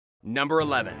Number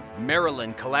 11.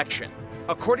 MERRILYN Collection.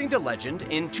 According to legend,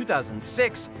 in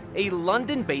 2006, a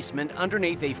London basement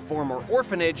underneath a former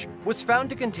orphanage was found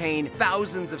to contain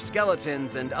thousands of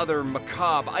skeletons and other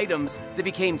macabre items that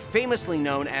became famously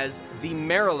known as the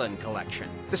MERRILYN Collection.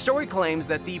 The story claims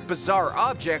that the bizarre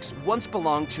objects once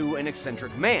belonged to an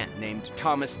eccentric man named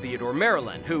Thomas Theodore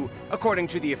MERRILYN, who, according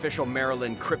to the official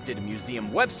MERRILYN Cryptid Museum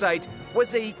website,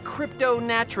 was a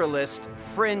crypto-naturalist,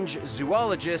 fringe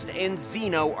zoologist, and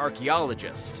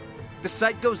xenoarchaeologist. The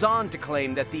site goes on to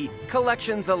claim that the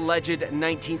collection's alleged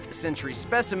 19th century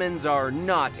specimens are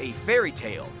not a fairy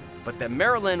tale, but that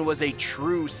MERRILYN was a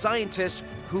true scientist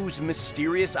whose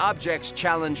mysterious objects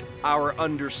challenge our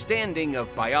understanding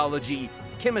of biology,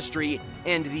 chemistry,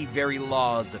 and the very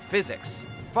laws of physics,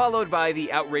 followed by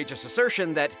the outrageous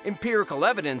assertion that empirical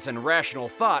evidence and rational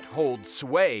thought hold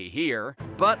sway here.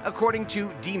 But according to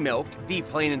Demilked, the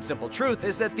plain and simple truth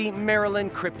is that the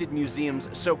MERRILYN Cryptid Museum's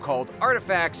so-called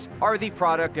artifacts are the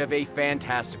product of a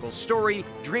fantastical story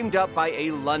dreamed up by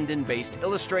a London-based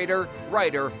illustrator,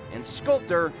 writer, and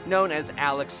sculptor known as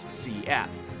Alex C.F.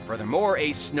 Furthermore, a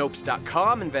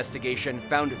Snopes.com investigation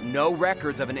found no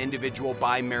records of an individual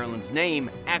by MERRILYN's name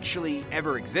actually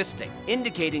ever existing,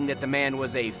 indicating that the man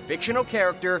was a fictional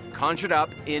character conjured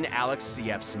up in Alex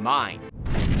C.F.'s mind.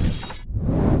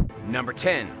 Number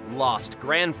 10. Lost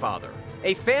Grandfather.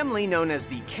 A family known as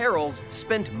the Carrolls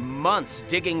spent months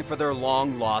digging for their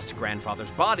long-lost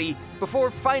grandfather's body before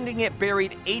finding it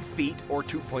buried 8 feet or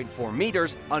 2.4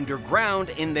 meters underground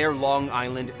in their Long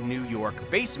Island, New York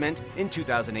basement in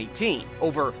 2018,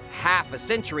 over half a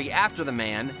century after the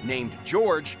man, named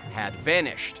George, had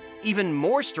vanished. Even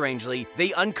more strangely,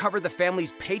 they uncovered the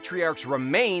family's patriarch's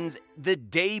remains the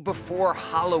day before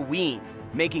Halloween,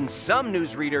 making some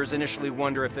newsreaders initially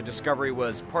wonder if the discovery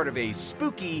was part of a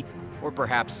spooky or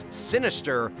perhaps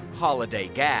sinister holiday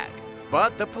gag.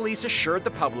 But the police assured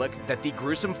the public that the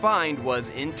gruesome find was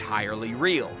entirely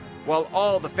real. While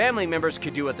all the family members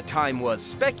could do at the time was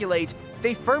speculate,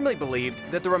 they firmly believed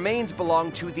that the remains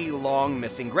belonged to the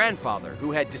long-missing grandfather,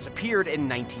 who had disappeared in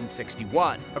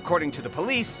 1961. According to the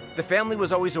police, the family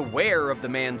was always aware of the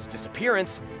man's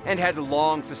disappearance and had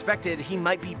long suspected he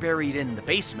might be buried in the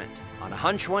basement. On a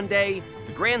hunch one day,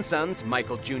 the grandsons,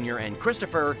 Michael Jr. and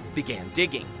Christopher, began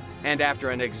digging. And after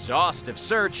an exhaustive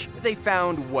search, they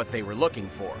found what they were looking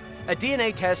for. A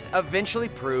DNA test eventually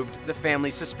proved the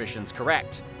family's suspicions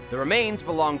correct. The remains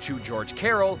belonged to George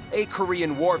Carroll, a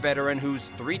Korean War veteran whose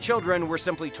 3 children were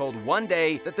simply told one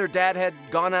day that their dad had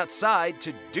gone outside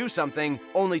to do something,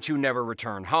 only to never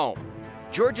return home.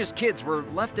 George's kids were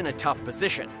left in a tough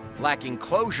position, lacking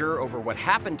closure over what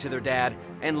happened to their dad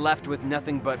and left with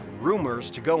nothing but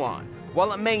rumors to go on.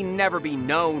 While it may never be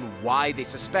known why they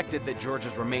suspected that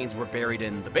George's remains were buried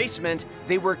in the basement,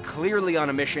 they were clearly on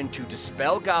a mission to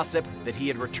dispel gossip that he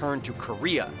had returned to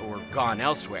Korea or gone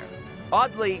elsewhere.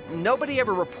 Oddly, nobody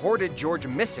ever reported George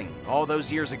missing all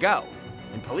those years ago,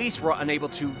 and police were unable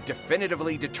to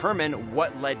definitively determine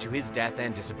what led to his death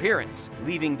and disappearance,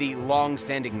 leaving the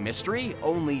long-standing mystery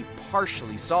only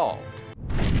partially solved.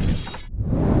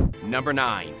 Number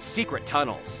 9. Secret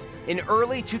tunnels. In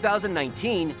early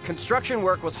 2019, construction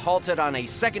work was halted on a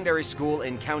secondary school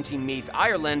in County Meath,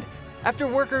 Ireland, after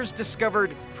workers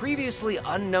discovered previously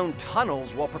unknown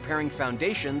tunnels while preparing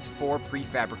foundations for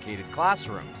prefabricated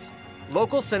classrooms.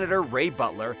 Local Senator Ray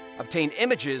Butler obtained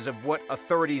images of what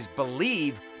authorities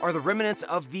believe are the remnants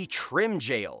of the Trim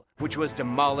Jail, which was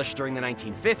demolished during the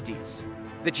 1950s.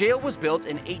 The jail was built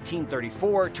in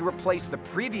 1834 to replace the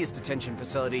previous detention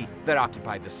facility that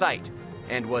occupied the site,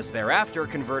 and was thereafter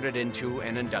converted into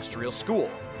an industrial school,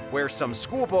 where some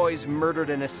schoolboys murdered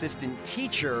an assistant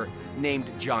teacher named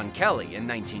John Kelly in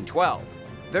 1912.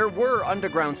 There were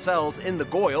underground cells in the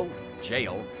Goyle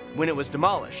jail when it was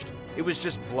demolished. It was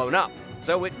just blown up,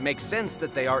 so it makes sense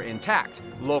that they are intact,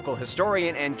 local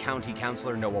historian and county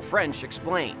councilor Noel French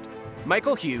explained.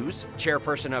 Michael Hughes,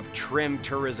 chairperson of Trim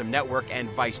Tourism Network and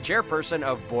vice chairperson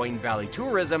of Boyne Valley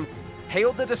Tourism,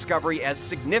 hailed the discovery as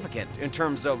significant in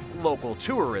terms of local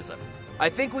tourism. "I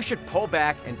think we should pull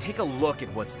back and take a look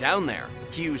at what's down there,"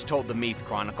 Hughes told the Meath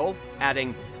Chronicle,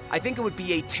 adding, "I think it would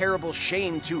be a terrible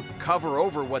shame to cover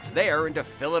over what's there and to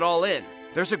fill it all in.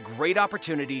 There's a great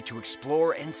opportunity to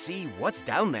explore and see what's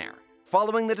down there."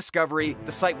 Following the discovery,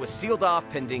 the site was sealed off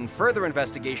pending further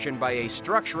investigation by a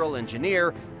structural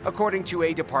engineer, according to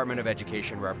a Department of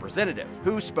Education representative,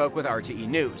 who spoke with RTE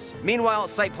News. Meanwhile,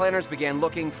 site planners began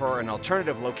looking for an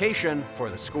alternative location for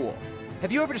the school.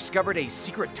 Have you ever discovered a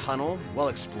secret tunnel while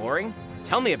exploring?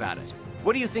 Tell me about it.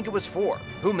 What do you think it was for?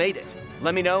 Who made it?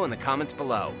 Let me know in the comments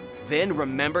below. Then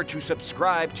remember to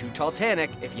subscribe to Talltanic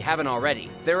if you haven't already.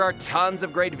 There are tons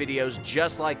of great videos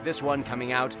just like this one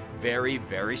coming out very,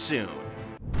 very soon.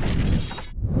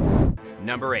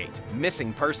 Number 8.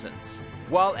 Missing persons.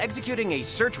 While executing a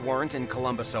search warrant in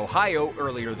Columbus, Ohio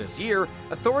earlier this year,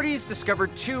 authorities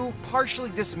discovered 2 partially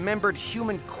dismembered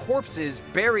human corpses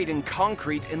buried in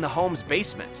concrete in the home's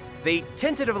basement. They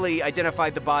tentatively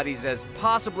identified the bodies as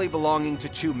possibly belonging to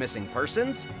 2 missing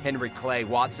persons, Henry Clay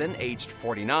Watson, aged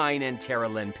 49, and Tara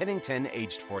Lynn Pennington,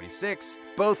 aged 46,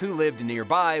 both who lived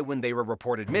nearby when they were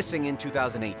reported missing in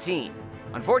 2018.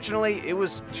 Unfortunately, it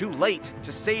was too late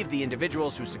to save the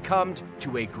individuals who succumbed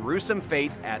to a gruesome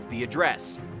fate at the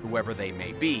address, whoever they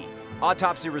may be.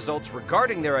 Autopsy results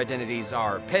regarding their identities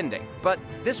are pending, but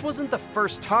this wasn't the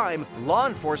first time law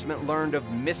enforcement learned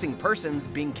of missing persons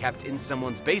being kept in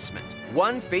someone's basement.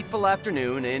 One fateful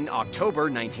afternoon in October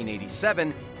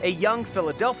 1987, a young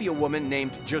Philadelphia woman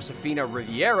named Josefina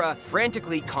Riviera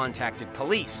frantically contacted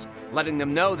police, letting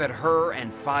them know that her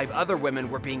and 5 other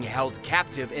women were being held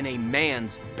captive in a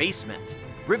man's basement.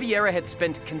 Riviera had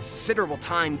spent considerable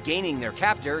time gaining their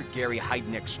captor, Gary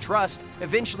Heidnick's trust,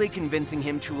 eventually convincing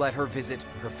him to let her visit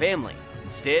her family.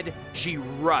 Instead, she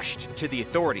rushed to the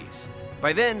authorities.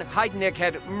 By then, Heidnick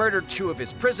had murdered 2 of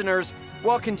his prisoners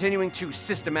while continuing to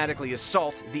systematically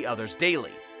assault the others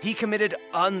daily. He committed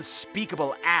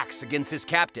unspeakable acts against his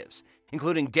captives,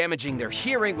 including damaging their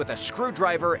hearing with a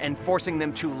screwdriver and forcing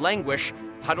them to languish,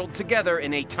 huddled together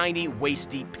in a tiny,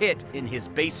 wasty pit in his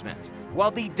basement.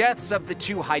 While the deaths of the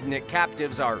 2 Heidnick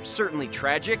captives are certainly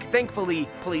tragic, thankfully,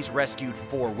 police rescued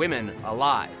 4 women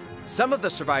alive. Some of the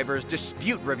survivors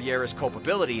dispute Riviera's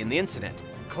culpability in the incident,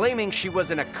 claiming she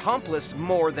was an accomplice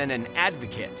more than an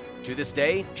advocate. To this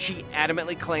day, she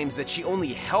adamantly claims that she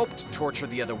only helped torture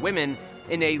the other women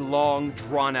in a long,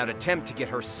 drawn-out attempt to get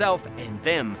herself and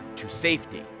them to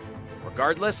safety.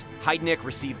 Regardless, Heidnick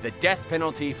received the death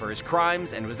penalty for his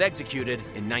crimes and was executed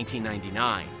in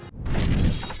 1999.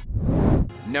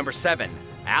 Number 7.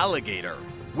 Alligator.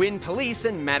 When police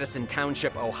in Madison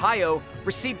Township, Ohio,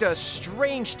 received a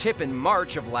strange tip in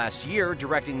March of last year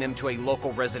directing them to a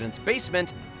local resident's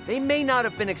basement, they may not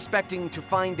have been expecting to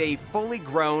find a fully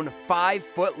grown,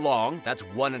 5-foot-long, that's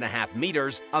 1.5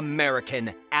 meters,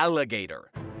 American alligator.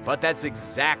 But that's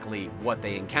exactly what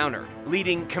they encountered,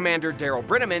 leading Commander Daryl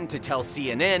Brenneman to tell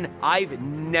CNN, "I've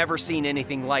never seen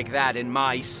anything like that in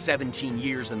my 17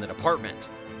 years in the department."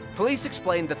 Police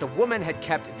explained that the woman had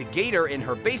kept the gator in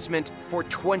her basement for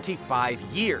 25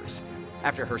 years,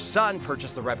 after her son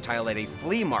purchased the reptile at a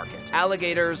flea market.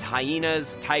 Alligators,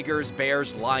 hyenas, tigers,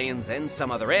 bears, lions, and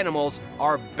some other animals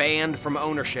are banned from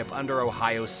ownership under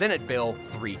Ohio Senate Bill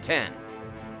 310.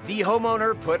 The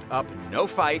homeowner put up no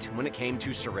fight when it came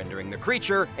to surrendering the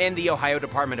creature, and the Ohio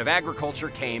Department of Agriculture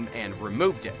came and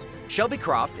removed it. Shelby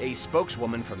Croft, a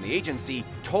spokeswoman from the agency,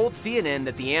 told CNN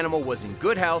that the animal was in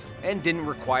good health and didn't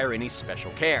require any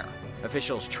special care.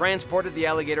 Officials transported the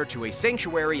alligator to a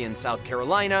sanctuary in South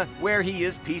Carolina, where he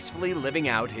is peacefully living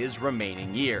out his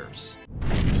remaining years.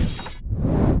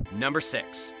 Number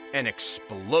 6. An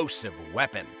explosive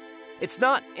weapon. It's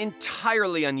not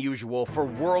entirely unusual for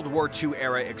World War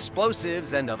II-era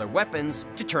explosives and other weapons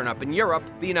to turn up in Europe,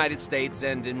 the United States,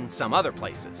 and in some other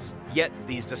places. Yet,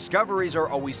 these discoveries are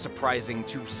always surprising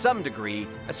to some degree,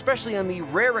 especially on the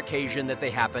rare occasion that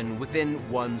they happen within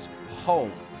one's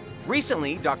home.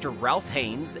 Recently, Dr. Ralph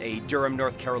Haynes, a Durham,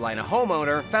 North Carolina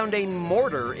homeowner, found a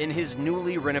mortar in his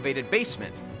newly renovated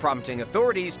basement, prompting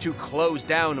authorities to close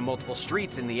down multiple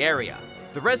streets in the area.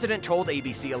 The resident told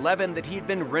ABC 11 that he had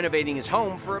been renovating his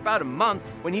home for about a month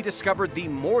when he discovered the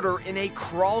mortar in a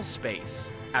crawl space.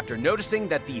 After noticing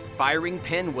that the firing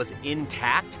pin was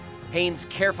intact, Haynes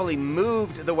carefully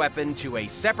moved the weapon to a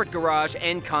separate garage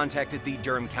and contacted the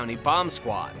Durham County Bomb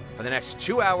Squad. For the next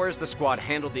 2 hours, the squad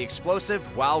handled the explosive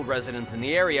while residents in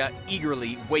the area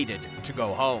eagerly waited to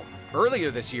go home.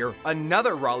 Earlier this year,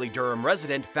 another Raleigh-Durham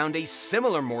resident found a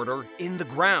similar mortar in the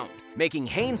ground, making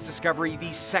Haynes' discovery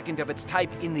the second of its type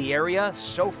in the area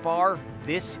so far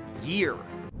this year.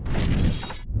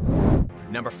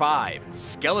 Number 5.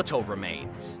 Skeletal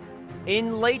remains.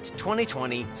 In late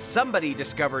 2020, somebody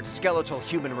discovered skeletal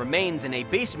human remains in a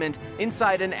basement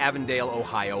inside an Avondale,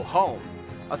 Ohio home.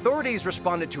 Authorities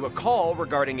responded to a call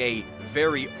regarding a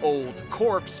very old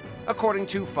corpse, according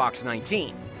to Fox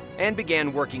 19, and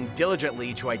began working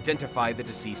diligently to identify the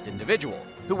deceased individual,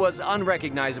 who was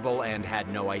unrecognizable and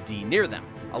had no ID near them.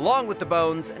 Along with the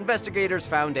bones, investigators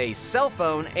found a cell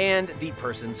phone and the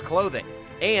person's clothing,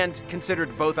 and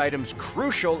considered both items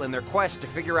crucial in their quest to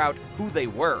figure out who they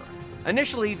were.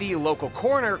 Initially, the local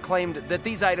coroner claimed that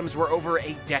these items were over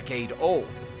a decade old.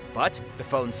 But the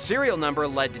phone's serial number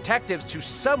led detectives to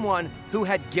someone who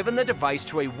had given the device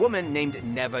to a woman named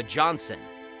Neva Johnson,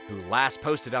 who last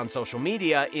posted on social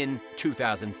media in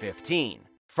 2015.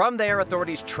 From there,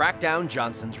 authorities tracked down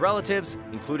Johnson's relatives,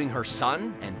 including her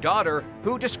son and daughter,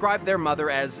 who described their mother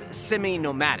as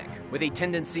semi-nomadic, with a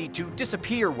tendency to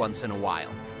disappear once in a while.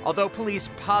 Although police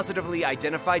positively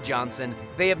identified Johnson,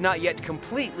 they have not yet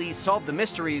completely solved the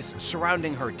mysteries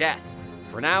surrounding her death.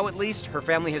 For now, at least, her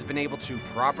family has been able to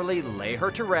properly lay her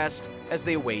to rest as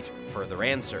they await further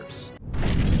answers.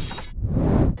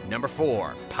 Number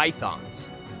 4. Pythons.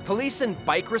 Police in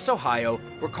Bikers, Ohio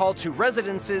were called to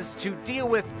residences to deal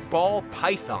with ball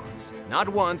pythons, not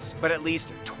once, but at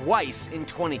least twice in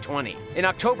 2020. In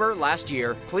October last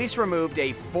year, police removed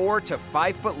a 4 to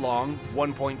 5 foot long,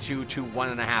 1.2 to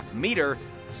 1.5 meter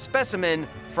specimen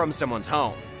from someone's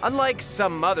home. Unlike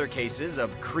some other cases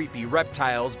of creepy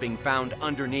reptiles being found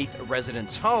underneath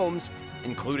residents' homes,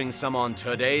 including some on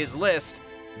today's list,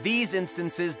 these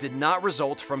instances did not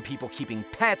result from people keeping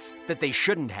pets that they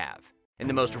shouldn't have. In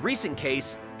the most recent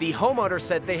case, the homeowner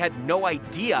said they had no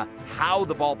idea how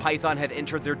the ball python had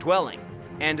entered their dwelling,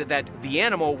 and that the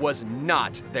animal was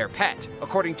not their pet,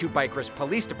 according to Bikers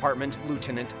Police Department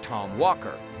Lieutenant Tom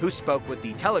Walker, who spoke with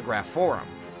the Telegraph Forum.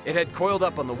 It had coiled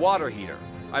up on the water heater.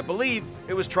 I believe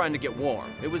it was trying to get warm.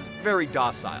 It was very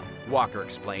docile, Walker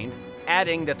explained,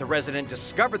 adding that the resident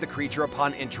discovered the creature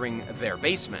upon entering their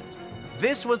basement.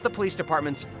 This was the police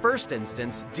department's first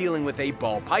instance dealing with a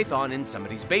ball python in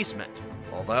somebody's basement,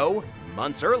 although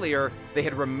months earlier they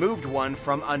had removed one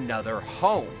from another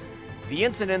home. The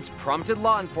incidents prompted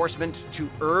law enforcement to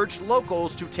urge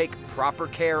locals to take proper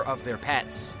care of their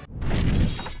pets.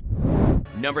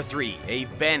 Number 3. A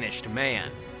vanished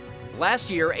man.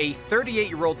 Last year, a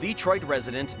 38-year-old Detroit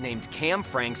resident named Cam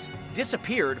Franks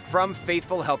disappeared from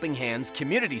Faithful Helping Hands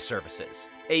Community Services,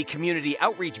 a community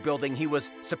outreach building he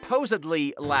was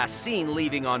supposedly last seen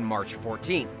leaving on March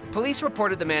 14. Police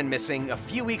reported the man missing a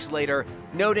few weeks later,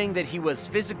 noting that he was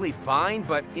physically fine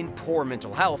but in poor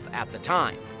mental health at the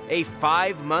time. A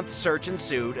 5-month search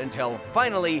ensued until,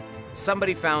 finally,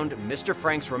 somebody found Mr.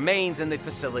 Franks' remains in the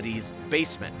facility's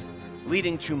basement,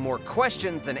 leading to more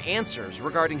questions than answers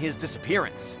regarding his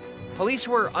disappearance. Police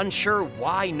were unsure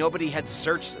why nobody had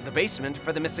searched the basement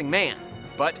for the missing man,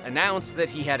 but announced that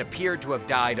he had appeared to have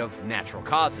died of natural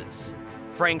causes.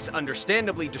 Frank's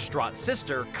understandably distraught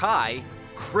sister, Kai,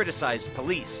 criticized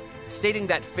police, stating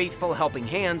that Faithful Helping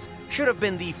Hands should have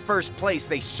been the first place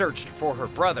they searched for her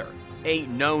brother, a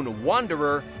known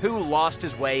wanderer who lost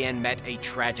his way and met a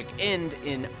tragic end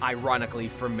in ironically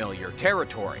familiar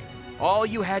territory. All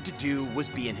you had to do was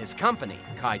be in his company,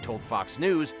 Kai told Fox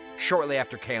News shortly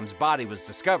after Cam's body was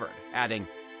discovered, adding,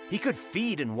 "He could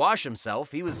feed and wash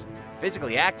himself, he was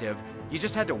physically active, you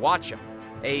just had to watch him."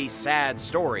 A sad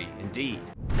story indeed.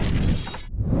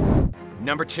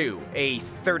 Number 2. A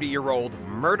 30-year-old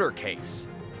murder case.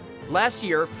 Last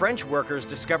year, French workers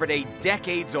discovered a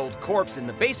decades-old corpse in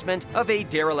the basement of a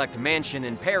derelict mansion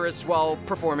in Paris while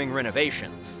performing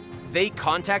renovations. They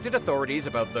contacted authorities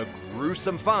about the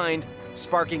gruesome find,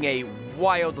 sparking a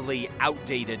wildly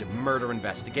outdated murder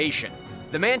investigation.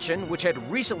 The mansion, which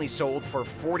had recently sold for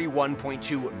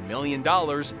 $41.2 million,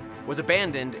 was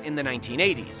abandoned in the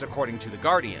 1980s, according to The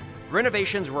Guardian.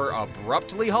 Renovations were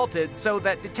abruptly halted so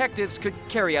that detectives could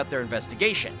carry out their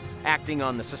investigation, acting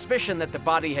on the suspicion that the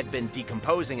body had been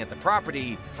decomposing at the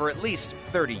property for at least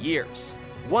 30 years.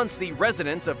 Once the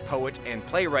residence of poet and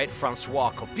playwright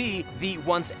François Coppée, the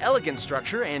once elegant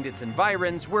structure and its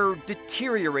environs were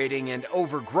deteriorating and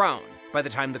overgrown by the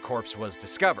time the corpse was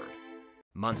discovered.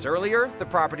 Months earlier, the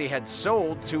property had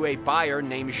sold to a buyer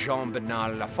named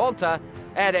Jean-Bernard Lafonta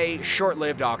at a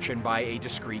short-lived auction by a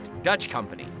discreet Dutch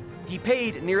company. He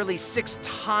paid nearly 6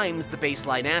 times the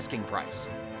baseline asking price,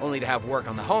 only to have work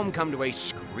on the home come to a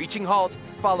screeching halt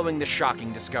following the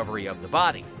shocking discovery of the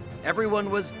body. Everyone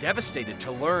was devastated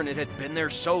to learn it had been there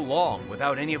so long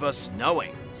without any of us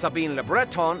knowing. Sabine Le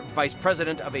Breton, vice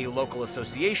president of a local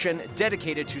association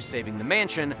dedicated to saving the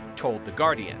mansion, told The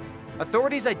Guardian.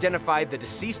 Authorities identified the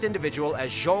deceased individual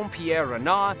as Jean-Pierre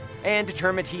Renaud and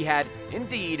determined he had,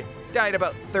 indeed, died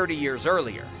about 30 years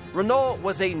earlier. Renaud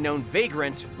was a known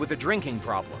vagrant with a drinking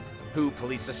problem, who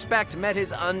police suspect met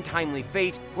his untimely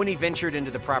fate when he ventured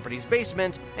into the property's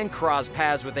basement and crossed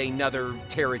paths with another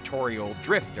territorial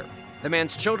drifter. The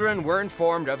man's children were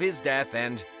informed of his death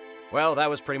and, well, that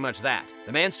was pretty much that.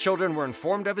 The man's children were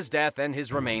informed of his death and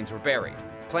his remains were buried.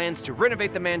 Plans to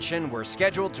renovate the mansion were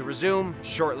scheduled to resume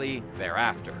shortly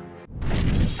thereafter.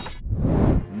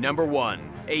 Number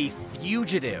 1. A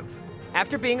fugitive.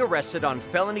 After being arrested on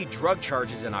felony drug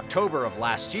charges in October of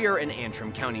last year in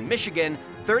Antrim County, Michigan,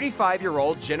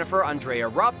 35-year-old Jennifer Andrea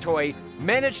Robtoy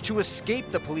managed to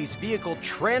escape the police vehicle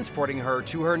transporting her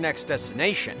to her next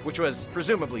destination, which was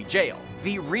presumably jail.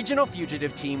 The regional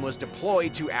fugitive team was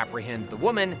deployed to apprehend the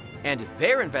woman, and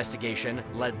their investigation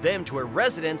led them to a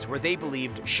residence where they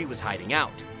believed she was hiding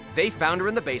out. They found her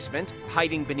in the basement,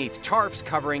 hiding beneath tarps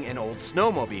covering an old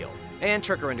snowmobile, and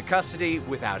took her into custody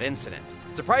without incident.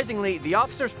 Surprisingly, the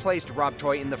officers placed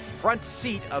Robtoy in the front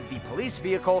seat of the police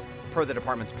vehicle per the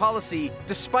department's policy,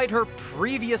 despite her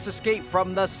previous escape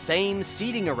from the same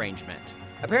seating arrangement.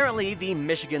 Apparently, the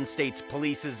Michigan State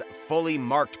Police's fully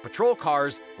marked patrol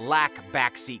cars lack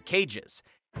backseat cages,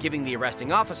 giving the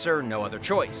arresting officer no other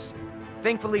choice.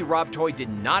 Thankfully, Robtoy did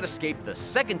not escape the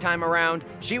second time around.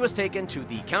 She was taken to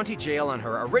the county jail on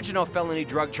her original felony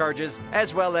drug charges,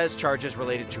 as well as charges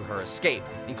related to her escape,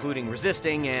 including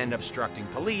resisting and obstructing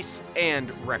police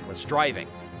and reckless driving.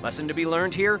 Lesson to be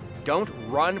learned here: don't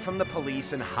run from the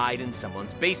police and hide in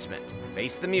someone's basement.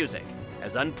 Face the music.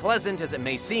 As unpleasant as it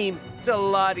may seem, it's a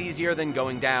lot easier than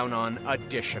going down on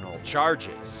additional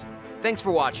charges. Thanks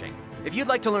for watching. If you'd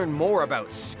like to learn more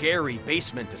about scary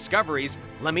basement discoveries,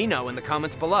 let me know in the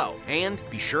comments below, and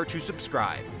be sure to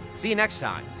subscribe. See you next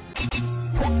time.